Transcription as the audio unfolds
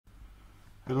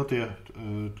Hello there,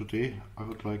 today I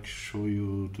would like to show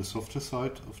you the software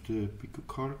side of the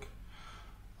PicoCalc.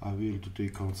 I will today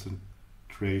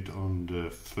concentrate on the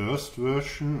first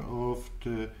version of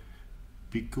the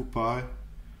PicoPi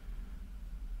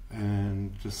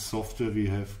and the software we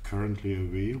have currently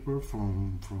available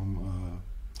from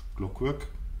Clockwork,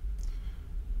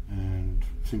 and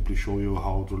simply show you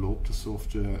how to load the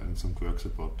software and some quirks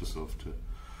about the software.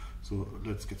 So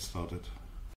let's get started.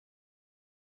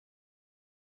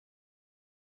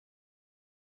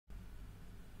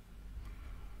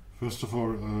 First of all,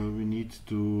 we need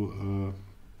to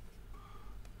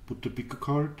put the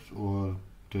PicoCalc or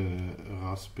the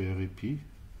Raspberry Pi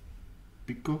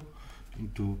Pico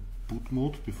into boot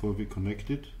mode before we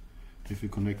connect it. If we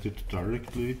connect it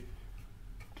directly,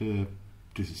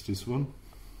 this is this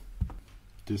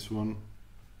one,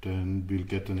 then we'll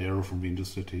get an error from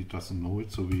Windows that he doesn't know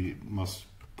it, so we must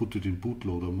put it in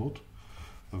bootloader mode.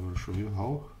 I will show you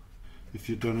how. If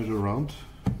you turn it around,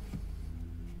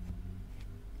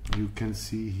 you can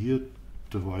see here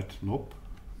the white knob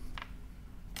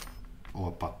or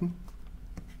button,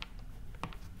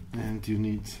 and you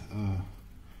need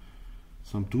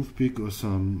some toothpick or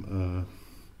some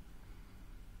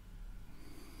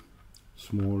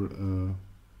small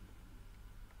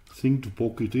thing to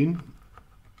poke it in.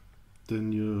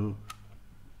 Then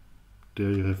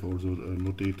there you have also a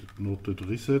noted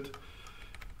reset.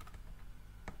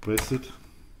 Press it.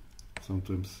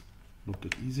 Sometimes not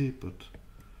that easy, but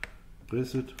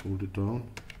press it, hold it down,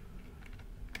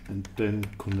 and then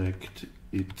connect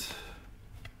it.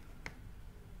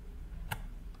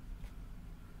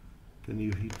 Then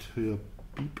you hit here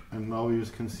beep, and now you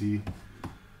can see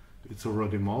it's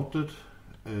already mounted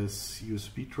as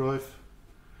USB drive.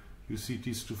 You see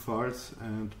these two files,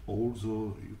 and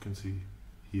also you can see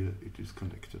here it is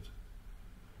connected.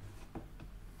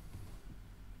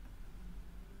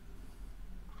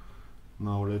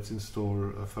 Now let's install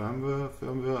a firmware.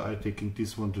 I'm taking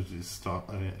this one that is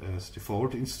as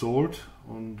default installed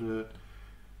on the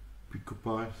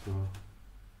PicoPi. So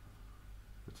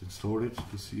let's install it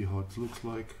to see how it looks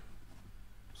like.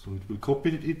 So it will copy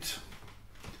it.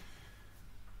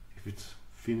 If it's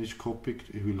finished copied,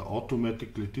 it will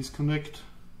automatically disconnect.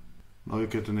 Now you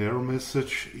get an error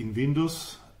message in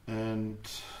Windows, and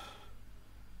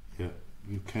yeah,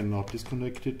 you cannot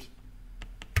disconnect it.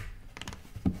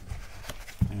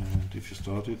 And if you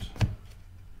start it,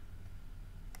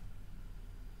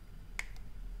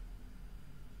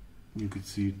 you can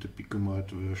see the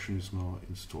PicoMite version is now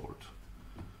installed.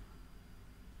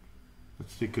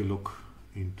 Let's take a look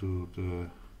into the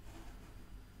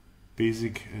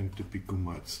basic and the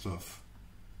PicoMite stuff.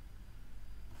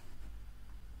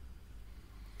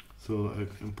 So an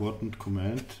important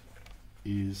command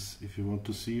is, if you want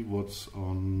to see what's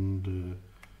on the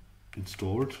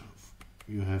installed,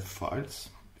 you have files.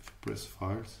 If you press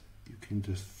files, you can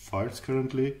just files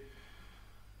currently.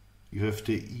 You have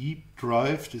the E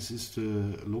drive, this is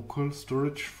the local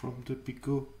storage from the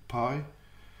PicoPi,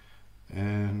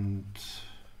 and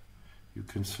you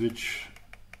can switch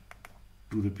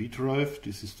to the B drive.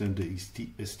 This is then the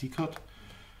SD card.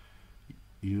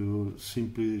 You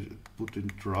simply put in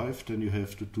drive, then you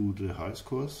have to do the high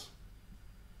scores.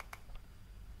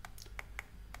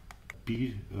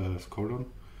 B colon,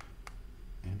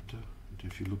 enter, and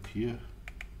if you look here,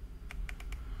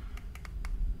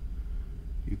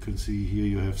 you can see here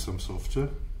you have some software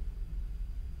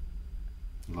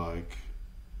like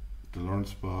the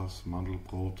Lawrence bars,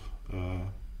 Mandelbrot,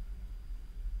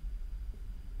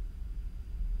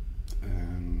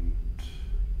 and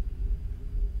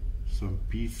some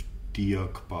beef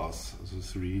diag bars, so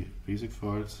 3 basic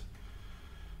files.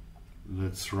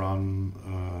 Let's run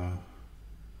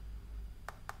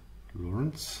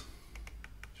Lawrence.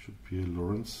 Should be a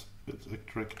Lawrence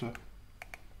extractor.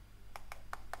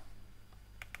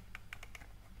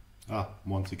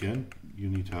 Once again, you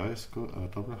need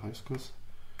double high scores,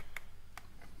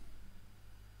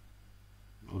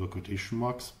 or quotation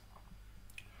marks.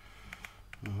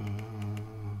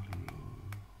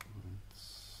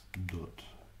 Dot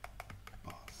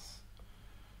bars.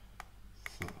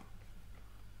 So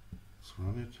let's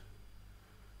run it.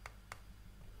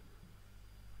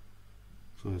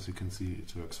 So as you can see,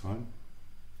 it works fine.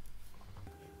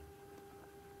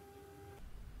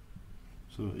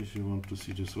 So if you want to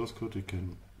see the source code, you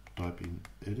can type in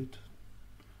edit.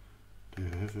 There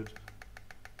you have it.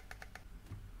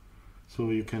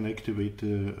 So you can activate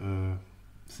the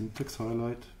syntax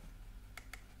highlight.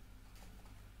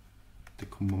 The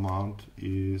command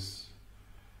is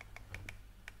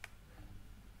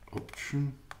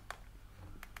option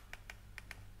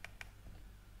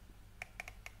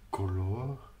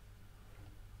color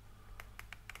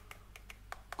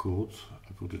code,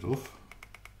 I put it off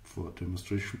for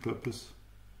demonstration purpose.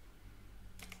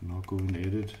 Now go in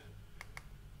edit.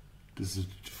 This is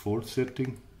the default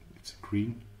setting, it's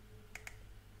green,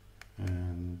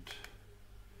 and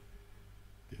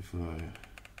if I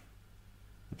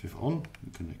put it on,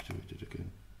 you can activate it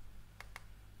again.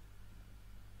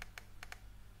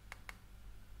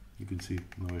 You can see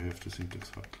now I have the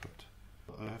syntax highlighted.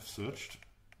 I have searched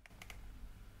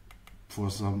for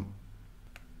some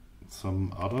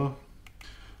other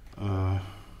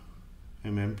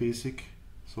Basic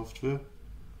software.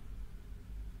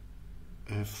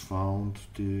 I have found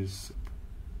this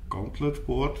gauntlet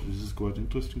board. This is quite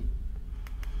interesting.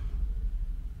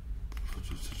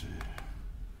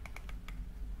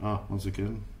 Once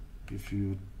again, if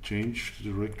you change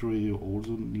the directory, you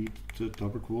also need the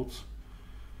double quotes.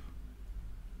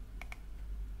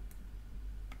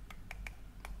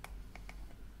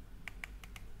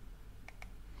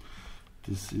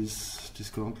 This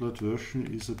gauntlet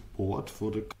version is a board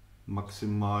for the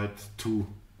PicoMite 2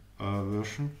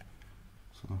 version.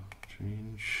 So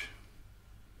change.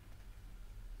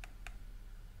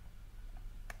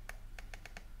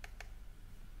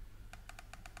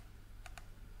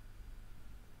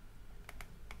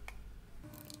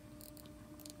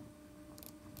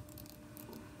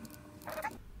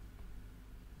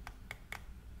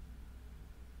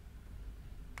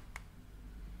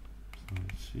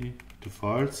 Let's see the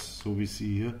files. So we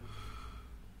see here,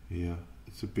 yeah,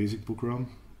 it's a basic program.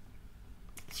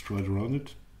 Let's try to run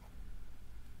it.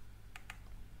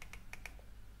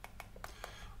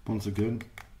 Once again,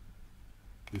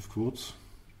 with quotes.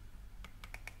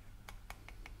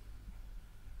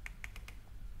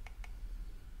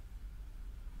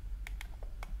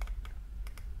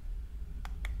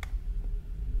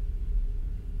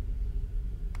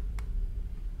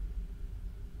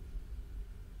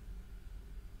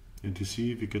 And you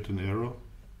see we get an error.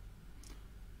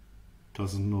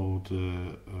 Doesn't know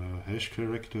the hash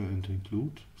character and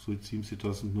include, so it seems it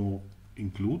doesn't know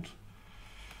include.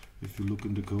 If you look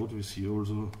in the code, we see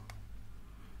also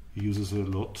it uses a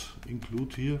lot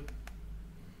include here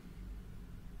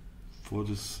for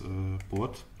this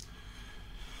board.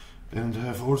 And I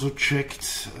have also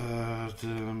checked the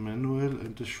manual,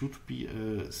 and there should be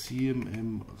a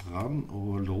CMM run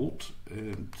or load,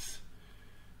 and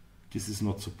this is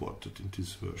not supported in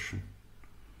this version.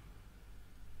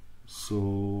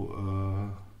 So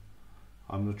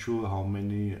I'm not sure how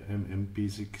many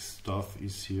Basic stuff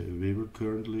is here available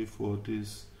currently for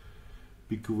this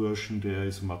Pico version. There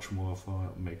is much more for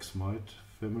PicoMite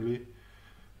family,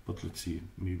 but let's see,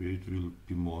 maybe it will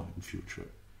be more in future.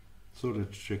 So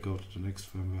let's check out the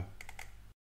next firmware.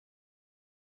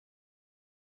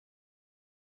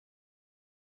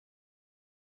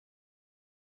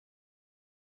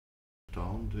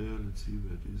 Down there, let's see,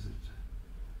 where is it?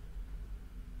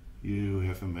 Here you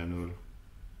have a manual,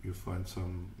 you find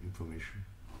some information.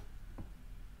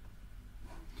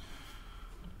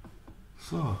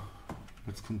 So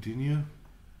let's continue.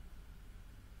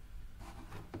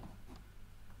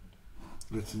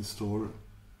 Let's install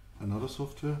another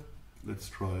software. Let's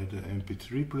try the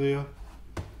MP3 player.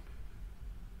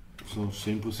 So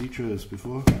same procedure as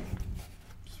before.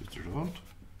 Switch it around.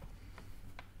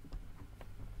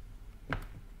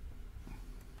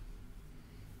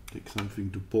 Take something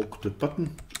to poke the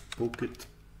button, poke it,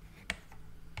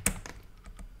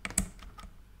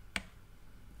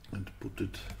 and put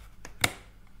it.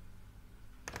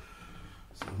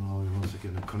 So now we once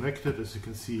again are connected. As you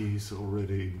can see, he's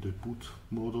already in the boot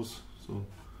modus, so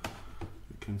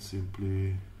you can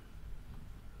simply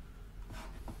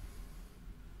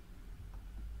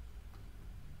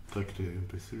take the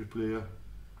MP3 player.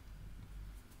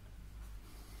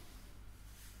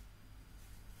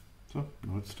 So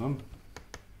now it's done.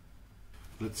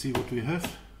 Let's see what we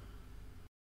have.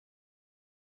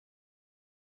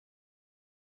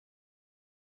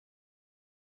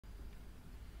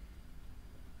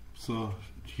 So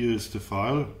here is the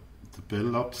file, the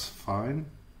bell labs fine.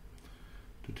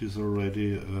 That is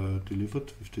already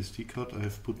delivered with the SD card. I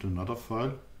have put another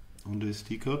file on the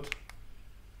SD card.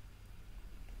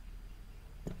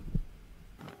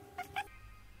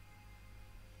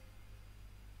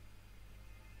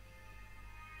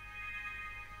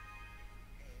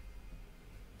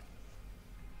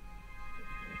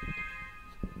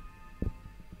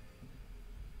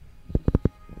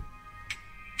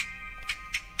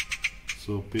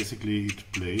 So basically it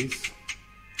plays,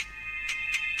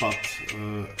 but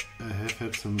I have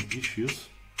had some issues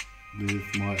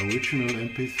with my original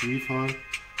MP3 file.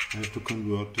 I have to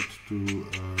convert it to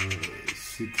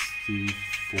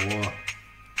 64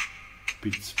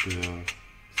 bits per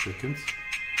second.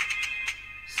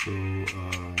 So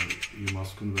you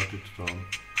must convert it down,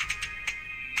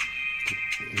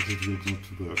 as it will not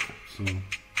work. So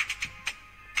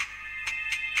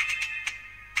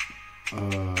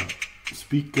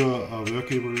speaker are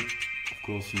workable, of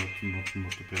course not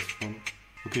the best one.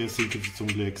 Okay, I think it's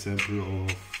only an example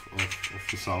of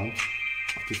the sound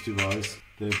of this device.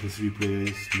 The MP3 player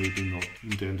is maybe not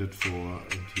intended for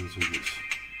end-user use.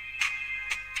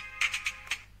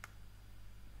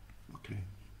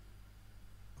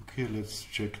 Okay, let's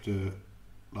check the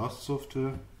last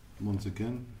software. Once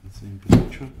again, the same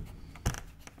procedure.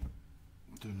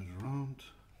 Turn it around.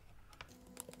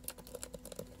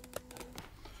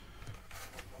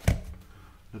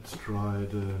 Let's try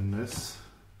the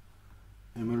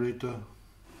Nes-Emulator.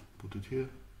 Put it here.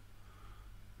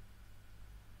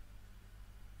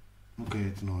 Okay,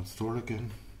 it's now installed again.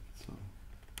 So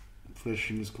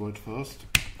flashing is quite fast.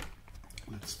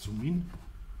 Let's zoom in.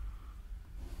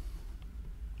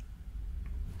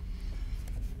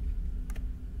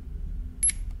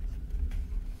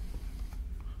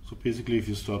 So basically, if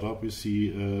you start up, you see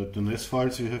the NES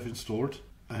files you have installed.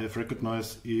 I have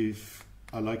recognized if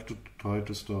I like to try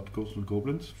to start Ghosts and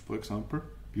Goblins, for example.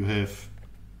 You have,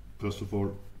 first of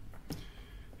all,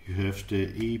 you have the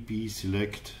A, B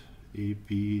select,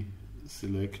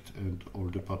 and all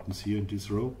the buttons here in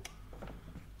this row.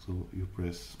 So you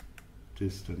press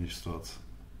this, then it starts.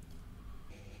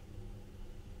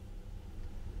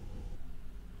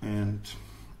 And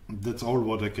that's all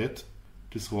what I get.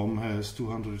 This ROM has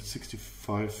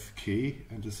 265K,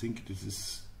 and I think this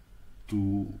is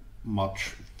too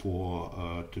much for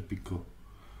the Pico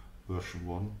version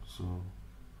 1, so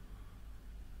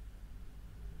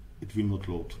it will not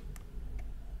load.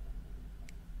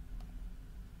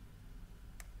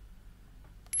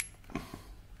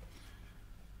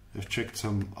 I've checked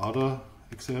some other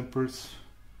examples.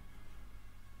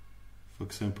 For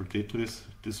example, Tetris.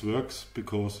 This works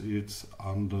because it's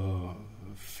under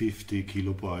 50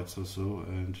 kilobytes or so,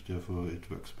 and therefore it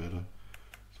works better.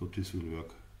 So this will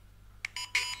work.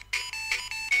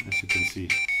 As you can see,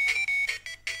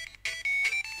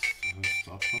 the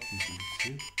start button.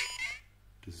 Can you see?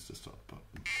 This is the start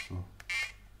button. So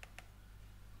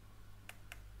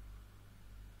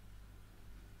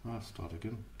start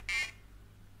again.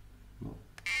 No.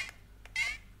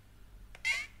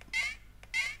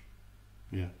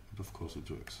 Yeah, but of course it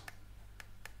works.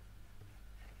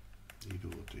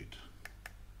 8/8.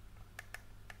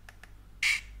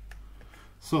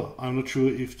 So I'm not sure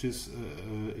if this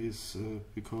is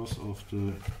because of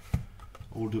the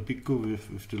older Pico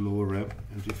with the lower RAM,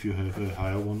 and if you have a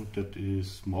higher one that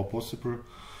is more possible.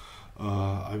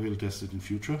 I will test it in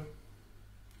future.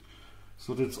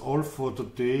 So that's all for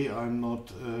today. I'm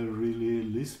not really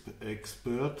Lisp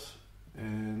expert,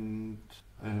 and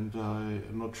I'm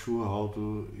not sure how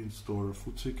to install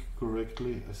Fuzik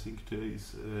correctly. I think there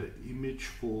is an image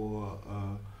for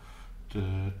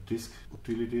the disk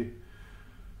utility.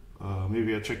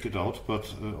 Maybe I check it out,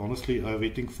 but honestly I'm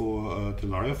waiting for the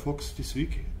Firefox this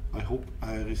week. I hope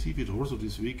I receive it also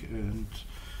this week, and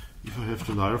if I have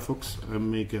the Firefox I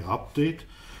make an update,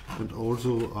 and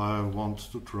also I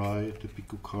want to try the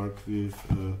PicoCalc with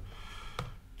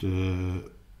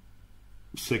the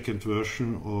second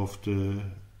version of the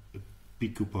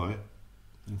PicoPi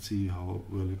and see how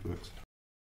well it works.